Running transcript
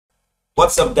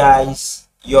What's up guys,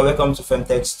 you're welcome to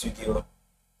Femtech Studio.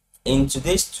 In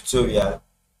today's tutorial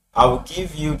I will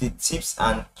give you the tips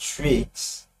and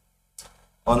tricks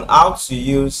on how to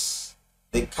use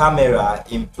the camera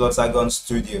in Plotagon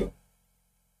Studio.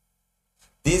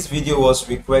 This video was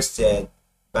requested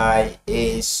by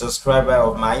a subscriber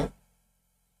of mine,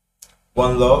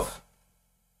 One Love.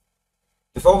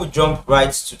 Before we jump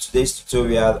right to today's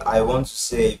tutorial, I want to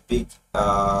say a big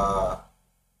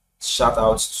shout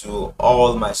out to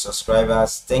all my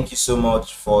subscribers. Thank you so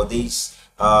much for this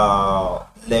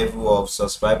level of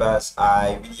subscribers.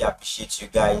 I really appreciate you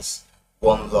guys.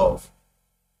 One love.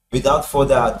 Without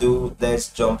further ado, let's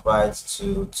jump right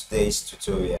to today's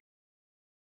tutorial.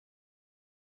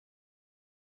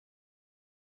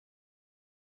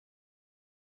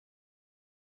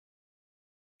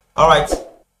 Alright,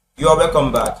 you are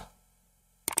welcome back.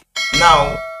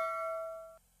 Now,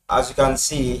 as you can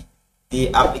see,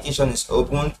 the application is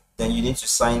opened. Then you need to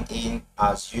sign in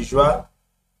as usual.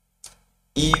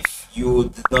 If you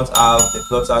did not have the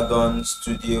Plotagon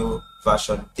Studio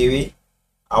version 3,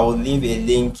 I will leave a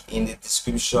link in the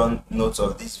description notes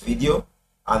of this video,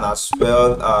 and as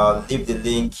well leave the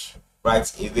link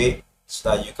right away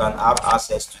so that you can have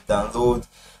access to download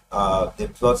the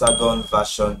Plotagon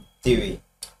version 3.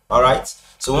 Alright,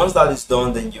 so once that is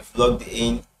done, then you've logged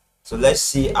in. So let's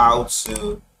see how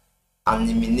to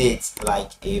animate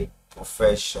like a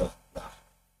professional.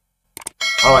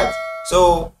 Alright,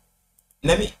 so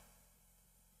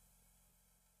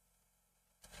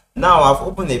now I've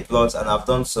opened a plot and I've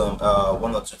done some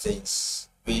one or two things,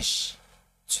 which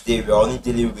today we're only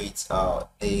dealing with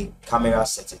the camera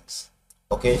settings.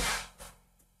 Okay,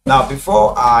 now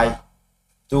before I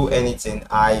do anything,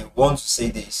 I want to say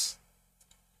this: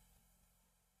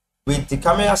 with the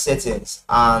camera settings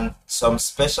and some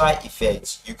special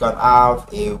effects, you can have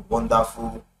a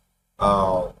wonderful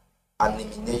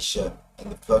animation in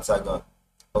the Plotagon.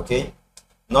 Okay,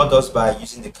 not just by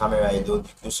using the camera alone, you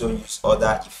can also use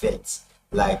other effects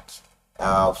like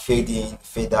fade in,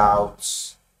 fade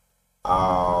out,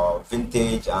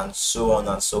 vintage, and so on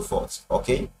and so forth.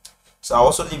 Okay, so I'll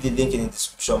also leave the link in the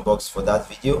description box for that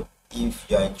video if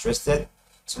you are interested.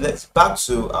 So let's back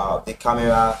to the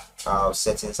camera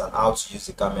settings and how to use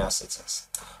the camera settings.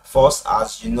 First,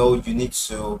 as you know, you need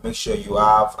to make sure you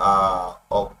have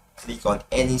or click on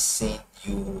any scene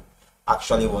you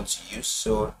actually want to use.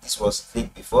 So this was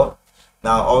clicked before.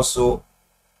 Now also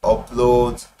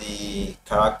upload the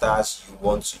characters you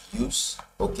want to use,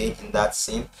 okay, in that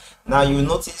scene. Now you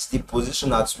notice the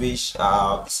position at which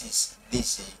this is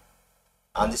Lizzie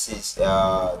and this is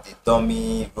the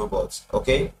dummy robot.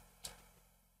 Okay,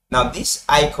 now this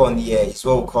icon here is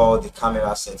what we call the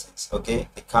camera settings, okay,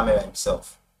 the camera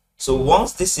himself. So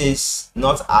once this is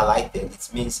not highlighted, it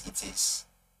means it is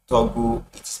toggle,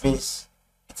 it means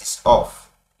it is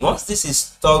off. Once this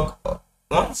is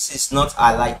once it's not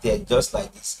highlighted just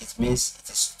like this, it means it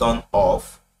is turned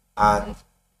off, and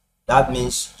that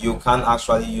means you can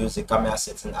actually use the camera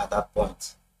setting at that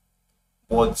point.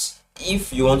 But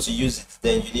if you want to use it,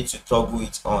 then you need to toggle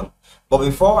it on. But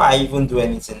before I even do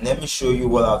anything, let me show you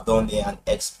what I've done here and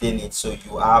explain it so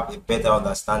you have a better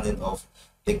understanding of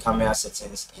the camera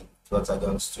settings in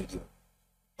Plotagon Studio.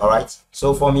 Alright,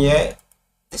 so from here,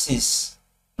 this is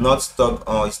not toggled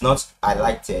on, it's not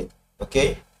highlighted.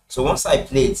 Okay, so once I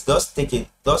play it, just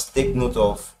take note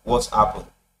of what's happened.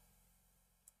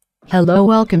 Hello,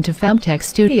 welcome to Femtech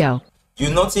Studio. You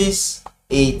notice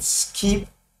it skip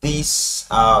this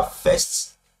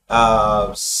first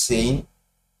scene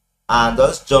and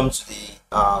just jump to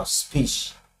the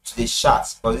speech, to the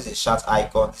chat, because this is a chat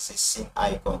icon, this is scene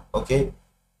icon. Okay,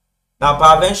 now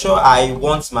peradventure I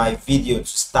want my video to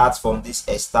start from this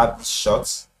established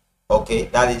shot. Okay,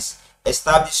 that is,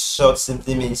 established shot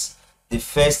simply means the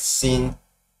first scene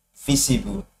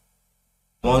visible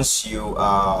once you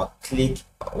click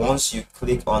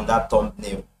on that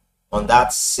thumbnail on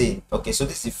that scene. Okay, so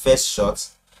this is the first shot.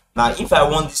 Now if I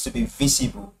want this to be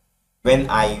visible when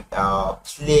I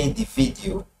play the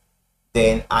video,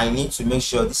 then I need to make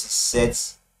sure this is set,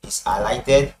 is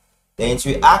highlighted. Then it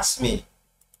will ask me,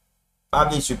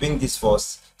 probably to bring this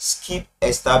first, skip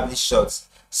established shots.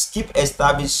 Skip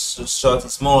established shot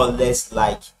is more or less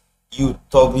like you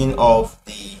toggling off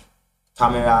the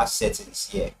camera settings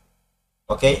here.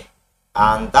 Okay,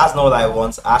 and that's not what I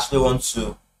want. I actually want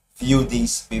to view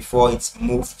this before it's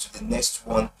moved to the next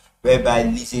one, whereby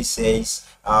Lizzie says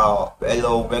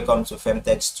hello, welcome to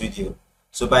Femtech Studio.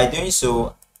 So by doing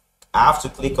so, I have to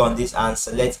click on this and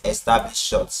select established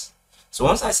shots. So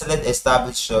once I select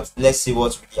established shots, let's see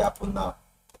what really happened now.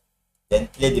 Then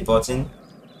play the button.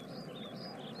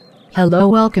 Hello,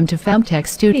 welcome to Femtech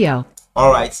Studio.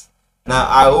 All right, now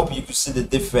I hope you could see the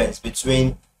difference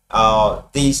between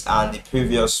this and the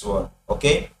previous one.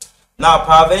 Okay, now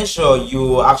peradventure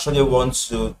you actually want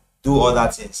to do other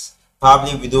things.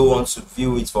 Probably we don't want to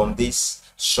view it from this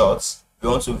shot, we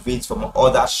want to view it from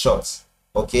other shots.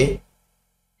 Okay,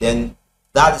 then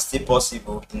that is still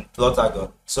possible in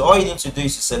Plotagon. So all you need to do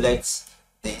is to select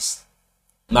this.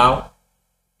 Now,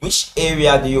 which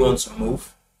area do you want to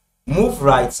move? Move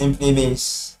right simply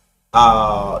means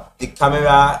the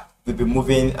camera will be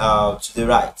moving to the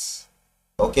right.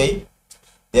 Okay,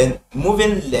 then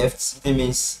moving left simply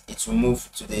means it will move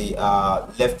to the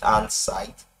left hand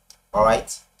side. All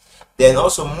right, then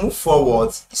also move forward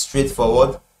is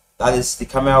straightforward, that is the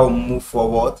camera will move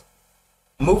forward.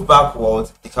 Move backward,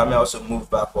 the camera also move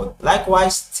backward.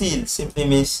 Likewise, still simply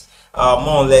means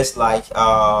more or less like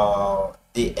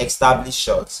the established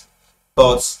shot,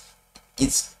 but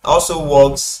it also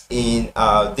works in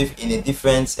a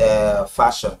different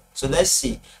fashion. So let's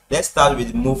see. Let's start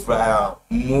with move right.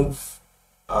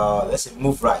 Let's say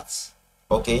move right.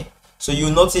 Okay. So you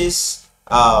notice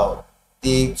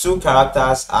the two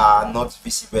characters are not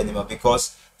visible anymore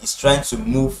because it's trying to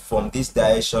move from this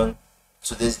direction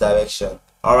to this direction.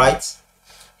 All right.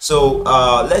 So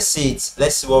let's see it.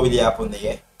 Let's see what really happened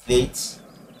here. Play it.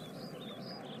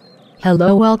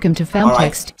 Hello, welcome to All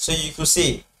right. FemText. So you can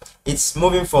see it's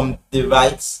moving from the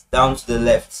right down to the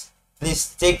left.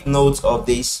 Please take note of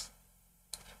this.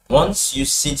 Once you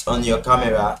sit on your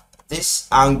camera, this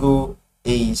angle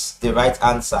is the right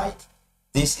hand side,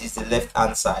 this is the left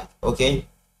hand side. Okay,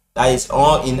 that is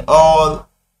all in all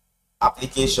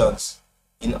applications,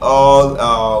 in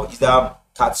all either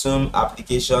cartoon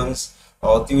applications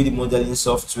or 3D modeling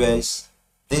softwares.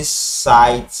 This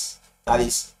side, that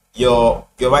is your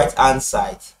right hand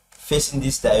side facing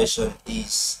this direction,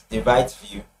 is the right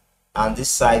view, and this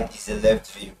side is the left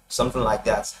view, something like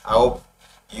that. I hope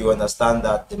you understand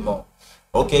that the more.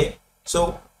 Okay,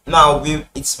 so now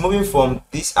it's moving from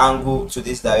this angle to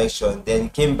this direction, then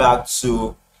came back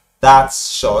to that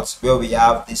shot where we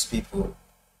have these people.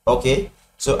 Okay,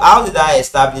 so how did I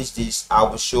establish this? I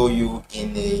will show you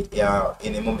in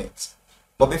a moment.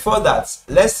 But before that,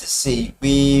 let's see,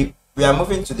 we are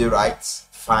moving to the right,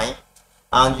 fine,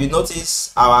 and you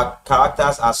notice our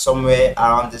characters are somewhere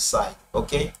around this side.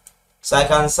 Okay, so I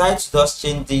can decide to just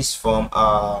change this from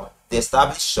the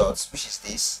established shots, which is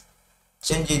this,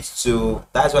 change it to,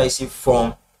 that's why you see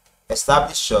from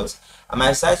established shots. I might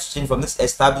decide to change from this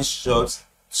established shots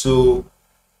to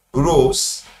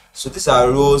rows. So these are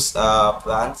rows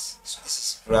plants, so this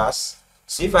is grass.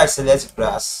 So if I select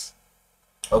grass,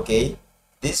 okay,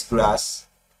 this grass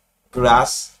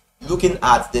looking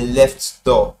at the left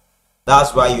door,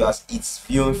 that's why you are, it's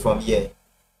viewing from here.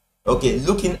 Okay,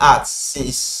 looking at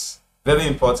is very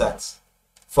important.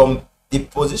 From the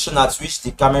position at which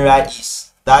the camera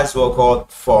is, that's what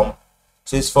called from.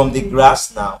 So it's from the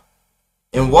grass now.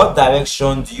 In what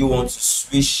direction do you want to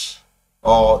switch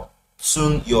or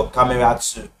tune your camera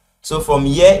to? So from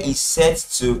here is set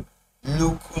to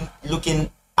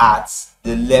looking at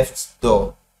the left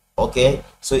door. Okay,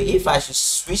 so if I should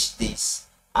switch this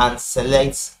and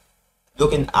select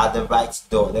looking at the right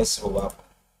door, let's see what happens.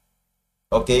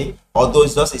 Okay, although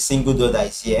it's just a single door that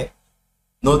is here,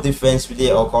 no difference really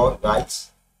occur, right?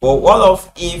 But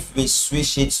what if we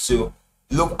switch it to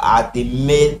look at the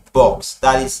mailbox?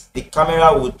 That is, the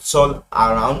camera would turn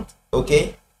around.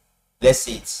 Okay, let's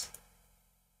see it.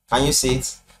 Can you see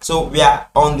it? So we are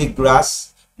on the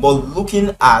grass, but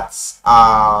looking at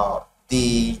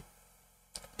the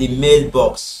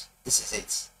mailbox. This is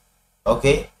it.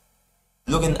 Okay,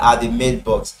 looking at the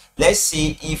mailbox. Let's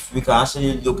see if we can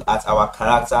actually look at our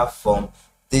character from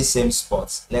this same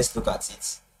spot. Let's look at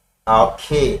it.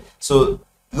 Okay, so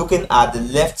looking at the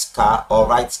left car or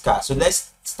right car. So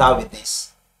let's start with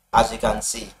this, as you can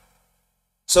see.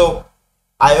 So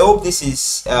I hope this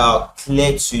is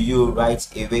clear to you right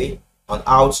away on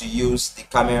how to use the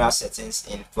camera settings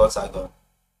in Plotagon.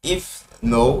 If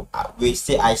no,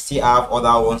 I still have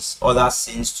other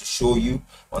scenes to show you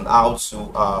on how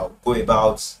to go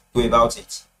about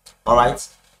it. All right,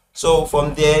 so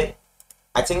from there,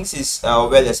 I think this is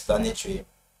well explanatory,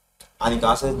 and you can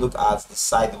also look at the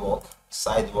sidewalk.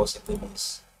 Sidewalk simply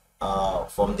means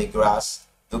from the grass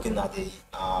looking at the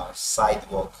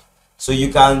sidewalk. So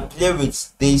you can play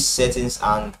with these settings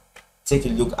and take a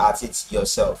look at it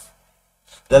yourself.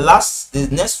 The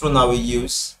next one I will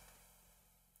use,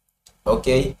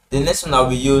 okay, the next one I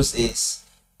will use is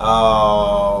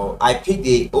I picked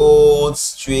the old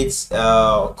street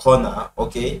corner.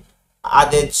 Okay,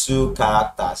 added two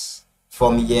characters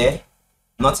from here.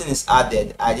 nothing is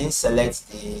added. I didn't select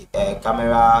the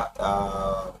camera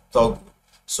toggle.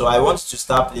 So I want to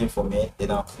start playing from here,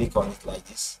 then I'll click on it like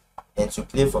this and to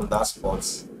play from that spot.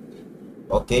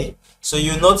 Okay, so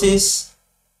you notice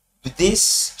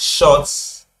this shot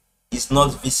is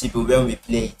not visible when we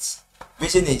play it.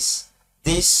 Reason is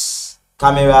this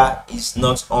camera is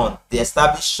not on, the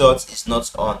established shot is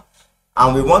not on,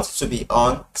 and we want it to be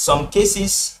on. Some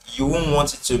cases you won't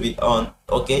want it to be on,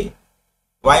 okay,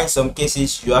 while in some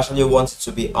cases you actually want it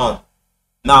to be on.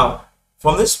 Now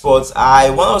from this spot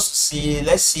I want us to see,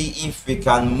 let's see if we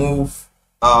can move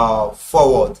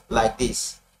forward like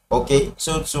this. Okay,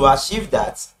 so to achieve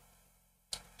that,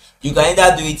 you can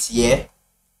either do it here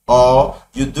or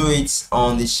you do it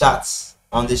on the charts,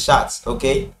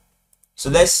 okay. So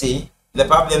let's see, the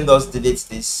problem does delete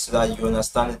this so that you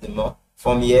understand it more.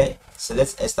 From here,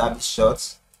 select establish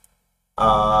shot,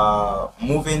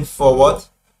 moving forward.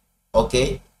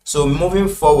 Okay, so moving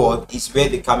forward is where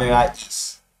the camera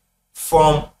is.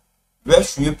 From where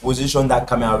should you position that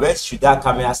camera? Where should that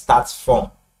camera start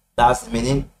from? That's the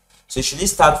meaning. So should it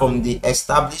start from the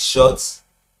established shots?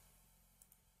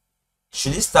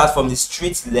 Should it start from the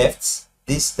straight left,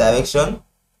 this direction?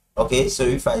 Okay, so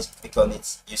if I click on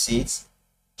it, you see it.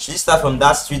 Should it start from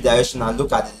that straight direction and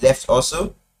look at the left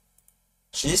also?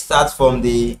 Should it start from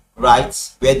the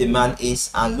right where the man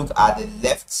is and look at the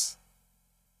left?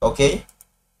 Okay,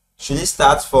 should it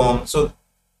start from, so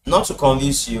not to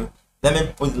confuse you, let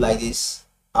me put it like this.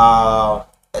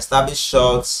 Establish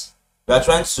shots, we are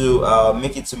trying to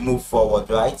make it to move forward,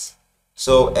 right?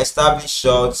 So establish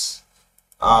shots,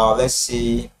 let's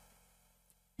see,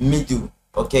 middle.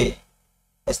 Okay,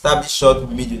 establish shot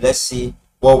middle. Let's see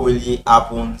what really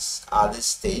happens at this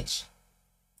stage.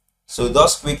 So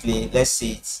just quickly, let's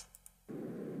see it.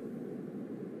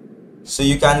 So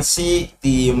you can see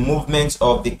the movement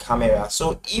of the camera.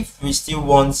 So if we still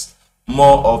want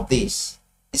more of this,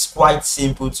 it's quite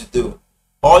simple to do.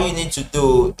 All you need to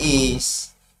do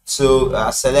is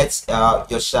to select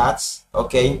your shots.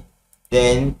 Okay,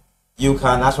 then you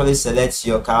can actually select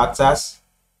your characters.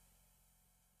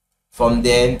 From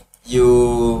then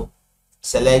you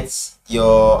select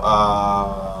your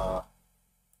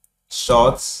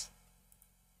shots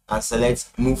and select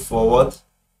move forward.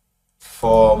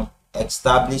 From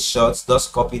established shots,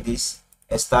 just copy this,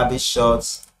 established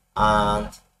shots and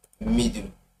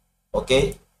middle.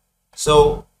 Okay,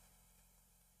 so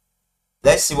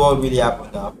let's see what really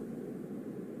happened now.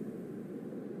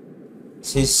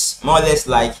 So it's more or less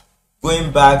like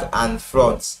going back and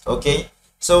front. Okay,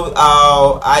 so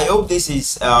I hope this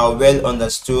is well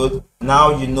understood.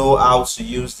 Now you know how to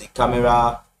use the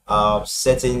camera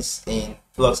settings in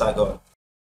Plotagon.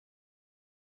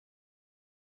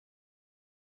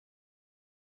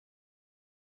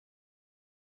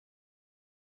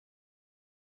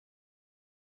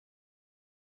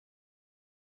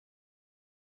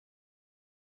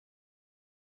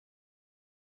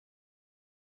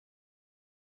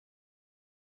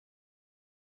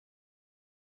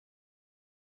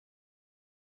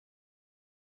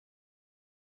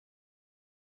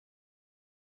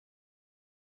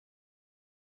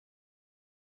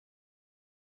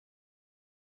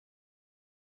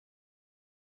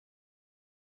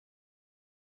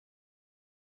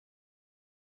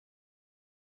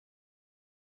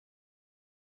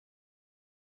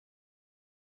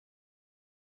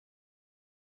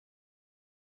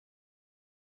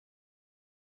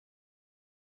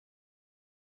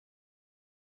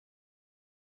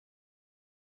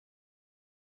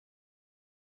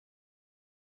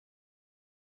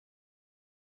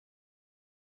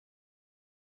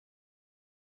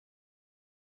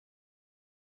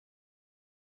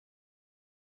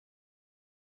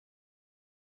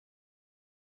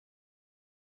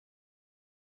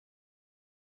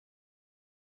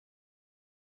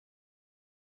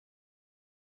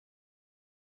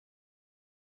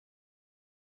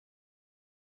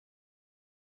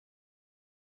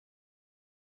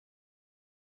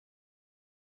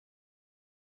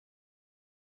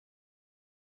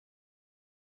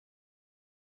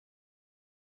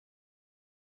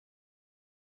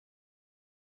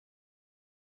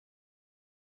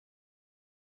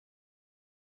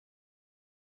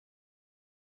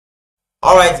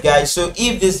 Alright guys, so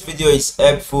if this video is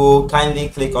helpful, kindly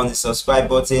click on the subscribe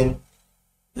button,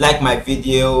 like my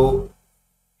video,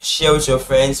 share with your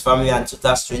friends, family and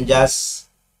total strangers.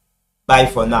 Bye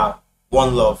for now.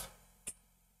 One love.